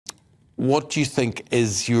what do you think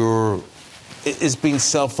is being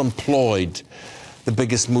self-employed the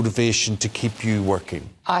biggest motivation to keep you working?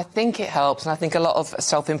 I think it helps, and I think a lot of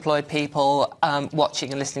self-employed people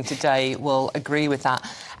watching and listening today will agree with that.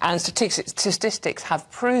 And statistics have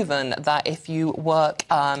proven that if you work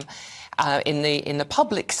in the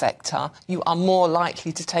public sector, you are more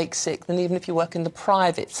likely to take sick than even if you work in the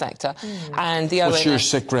private sector. And the What's your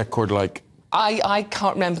sick record like? I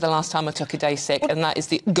can't remember the last time I took a day sick, and that is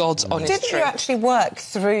the God's honest truth. Didn't you actually work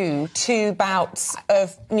through 2 bouts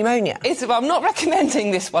of pneumonia? I'm not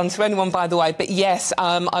recommending this one to anyone, by the way, but yes,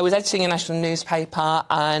 I was editing a national newspaper,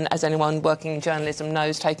 and as anyone working in journalism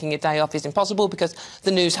knows, taking a day off is impossible because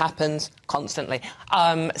the news happens constantly.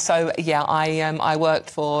 So, yeah, I worked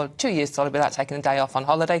for 2 years solid without taking a day off on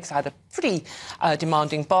holiday because I had a pretty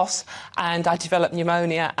demanding boss, and I developed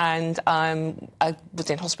pneumonia, and I was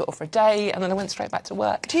in hospital for a day, and then I went straight back to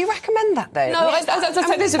work. Do you recommend that, though? No, as I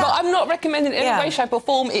said, Isabel, I'm not recommending it in any way, shape or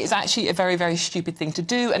form. It's actually a very, very stupid thing to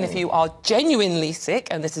do, and if you are genuinely sick,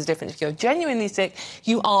 and this is different, if you're genuinely sick,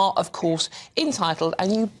 you are, of course, entitled,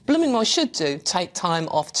 and you blooming well should take time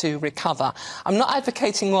off to recover. I'm not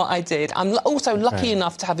advocating what I did. I'm also lucky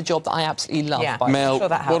enough to have a job that I absolutely love. Yeah. Mel, sure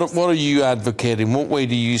that helps. what are you advocating? What way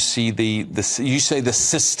do you see you say the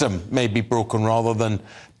system may be broken rather than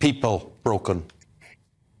people broken?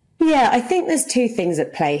 Yeah, I think there's 2 things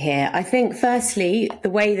at play here. I think, firstly, the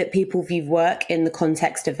way that people view work in the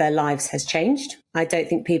context of their lives has changed. I don't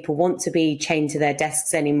think people want to be chained to their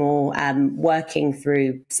desks anymore, working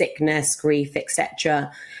through sickness, grief,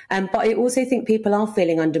 etc. But I also think people are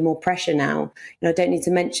feeling under more pressure now. I don't need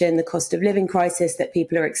to mention the cost of living crisis that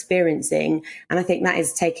people are experiencing. And I think that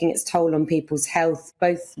is taking its toll on people's health,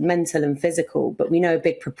 both mental and physical. But we know a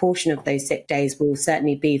big proportion of those sick days will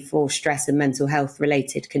certainly be for stress and mental health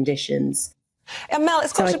related conditions. And Mel,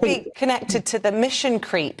 it's got to be connected to the mission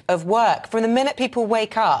creep of work. From the minute people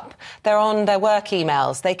wake up, they're on their work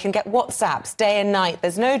emails. They can get WhatsApps day and night.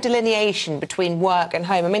 There's no delineation between work and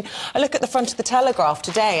home. I mean, I look at the front of the Telegraph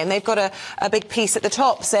today, and they've got a big piece at the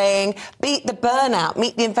top saying, beat the burnout,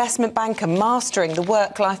 meet the investment banker, mastering the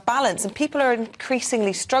work-life balance. And people are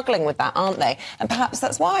increasingly struggling with that, aren't they? And perhaps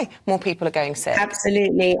that's why more people are going sick.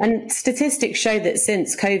 Absolutely. And statistics show that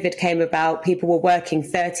since COVID came about, people were working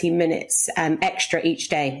 30 minutes extra each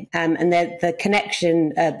day. And the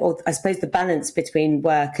connection, or I suppose the balance between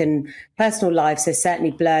work and personal lives has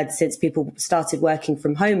certainly blurred since people started working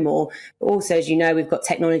from home more. But also, as you know, we've got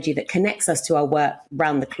technology that connects us to our work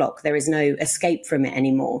round the clock. There is no escape from it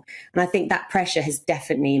anymore. And I think that pressure has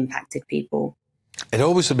definitely impacted people. It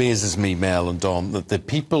always amazes me, Mel and Dom, that the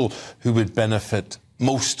people who would benefit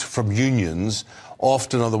most from unions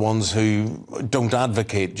often are the ones who don't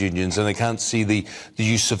advocate unions, and I can't see the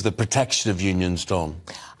use of the protection of unions, Dom.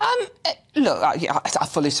 Look, I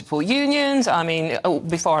fully support unions. I mean,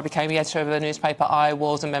 before I became the editor of the newspaper, I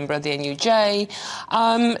was a member of the NUJ.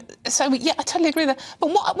 So, yeah, I totally agree with that. But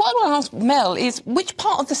what I want to ask Mel is, which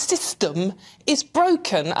part of the system is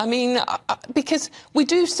broken? I mean, because we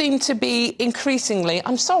do seem to be increasingly,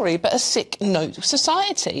 I'm sorry, but a sick note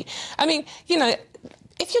society. I mean, you know,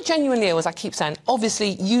 if you're genuinely ill, as I keep saying, obviously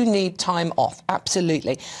you need time off,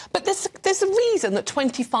 absolutely. But there's a reason that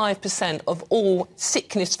 25% of all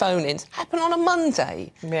sickness phone-ins happen on a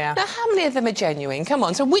Monday. Yeah. Now, how many of them are genuine? Come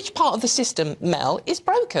on. So which part of the system, Mel, is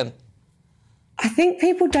broken? I think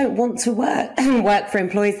people don't want to work for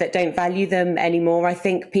employees that don't value them anymore. I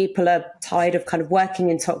think people are tired of kind of working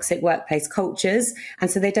in toxic workplace cultures, and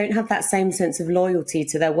so they don't have that same sense of loyalty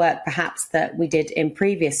to their work, perhaps, that we did in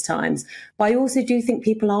previous times. But I also do think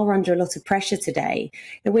people are under a lot of pressure today.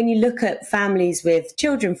 And when you look at families with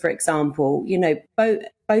children, for example, you know,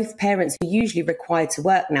 both parents are usually required to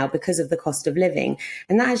work now because of the cost of living.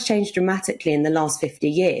 And that has changed dramatically in the last 50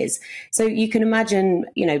 years. So you can imagine,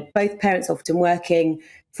 you know, both parents often working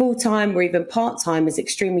full-time or even part-time is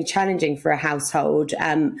extremely challenging for a household,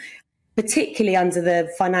 particularly under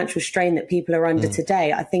the financial strain that people are under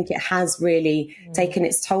today. I think it has really taken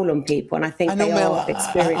its toll on people, and I think they are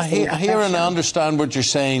experiencing I hear and I understand what you're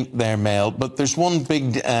saying there, Mel, but there's one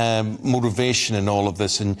big motivation in all of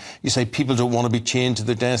this, and you say people don't want to be chained to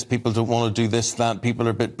their desk, people don't want to do this, that, people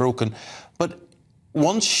are a bit broken. But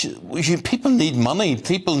people need money,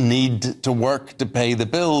 people need to work to pay the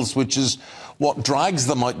bills, which is what drags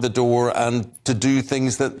them out the door and to do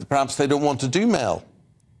things that perhaps they don't want to do, Mel.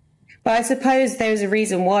 But I suppose there's a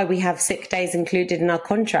reason why we have sick days included in our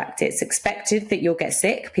contract. It's expected that you'll get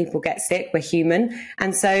sick. People get sick. We're human.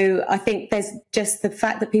 And so I think there's just the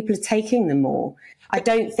fact that people are taking them more. I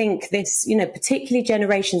don't think this, you know, particularly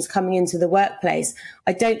generations coming into the workplace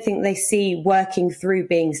I don't think they see working through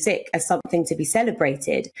being sick as something to be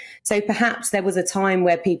celebrated. So perhaps there was a time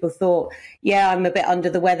where people thought, yeah, I'm a bit under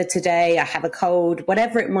the weather today, I have a cold,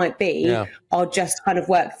 whatever it might be, I'll just kind of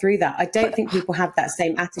work through that. I don't think people have that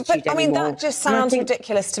same attitude anymore. I mean, that just sounds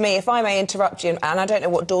ridiculous to me. If I may interrupt you, and I don't know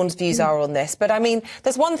what Dawn's views are on this, but I mean,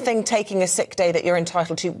 there's one thing taking a sick day that you're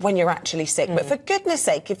entitled to when you're actually sick, but for goodness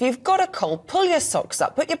sake, if you've got a cold, pull your socks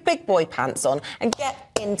up, put your big boy pants on and get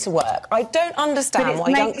into work. I don't understand why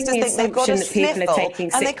youngsters think they've got a sniffle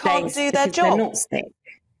and they can't do their job. They're not sick.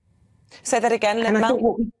 Say that again,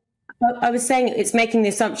 Mel. I was saying it's making the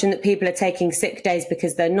assumption that people are taking sick days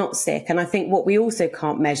because they're not sick. And I think what we also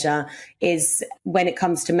can't measure is when it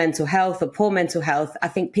comes to mental health or poor mental health, I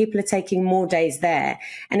think people are taking more days there.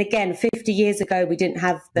 And again, 50 years ago, we didn't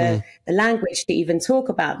have the language to even talk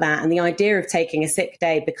about that. And the idea of taking a sick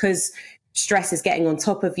day because stress is getting on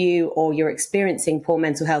top of you or you're experiencing poor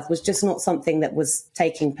mental health was just not something that was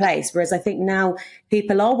taking place. Whereas I think now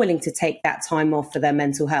people are willing to take that time off for their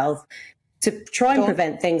mental health to try and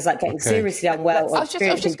prevent things like getting seriously unwell or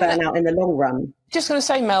experiencing burnout in the long run. Just going to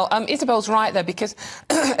say, Mel, Isabel's right there, because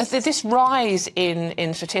this rise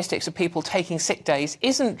in statistics of people taking sick days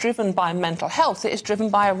isn't driven by mental health. It is driven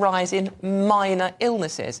by a rise in minor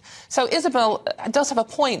illnesses. So Isabel does have a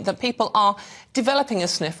point that people are developing a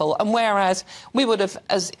sniffle, and whereas we would have,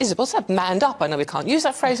 as Isabel said, manned up. I know we can't use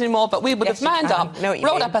that phrase anymore, but we would have manned up,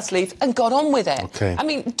 rolled up our sleeves and got on with it. Okay. I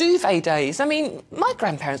mean, duvet days. I mean, my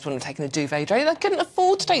grandparents wouldn't have taken a duvet day. They couldn't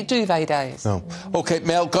afford to take duvet days. No. OK,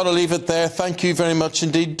 Mel, got to leave it there. Thank you very much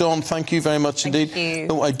indeed. Dawn, thank you very much indeed. You.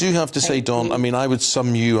 No, I do have to say, Dawn, I mean, I would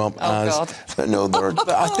sum you up as... God. No,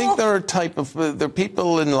 I think there are there are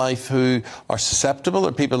people in life who are susceptible, there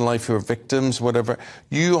are people in life who are victims, whatever.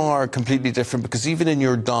 You are completely different, because even in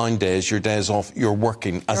your down days, your days off, you're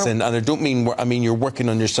working, as in, and I don't mean, I mean you're working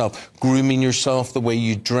on yourself, grooming yourself, the way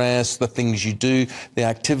you dress, the things you do, the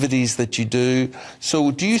activities that you do. So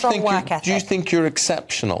do you think you're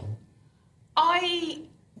exceptional?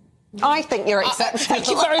 I think you're exceptional. Thank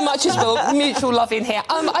you very much as well. Mutual love in here.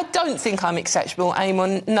 I don't think I'm exceptional,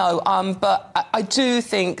 Eamon, no. But I do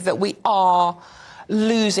think that we are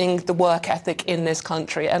losing the work ethic in this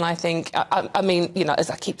country. And I think, I mean, you know, as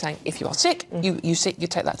I keep saying, if you are sick, you sick, you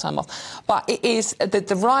take that time off. But it is,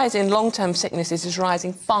 the rise in long-term sicknesses is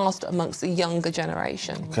rising fast amongst the younger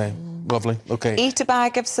generation. OK, lovely, OK. Eat a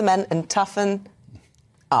bag of cement and toughen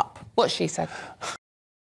up. What she said.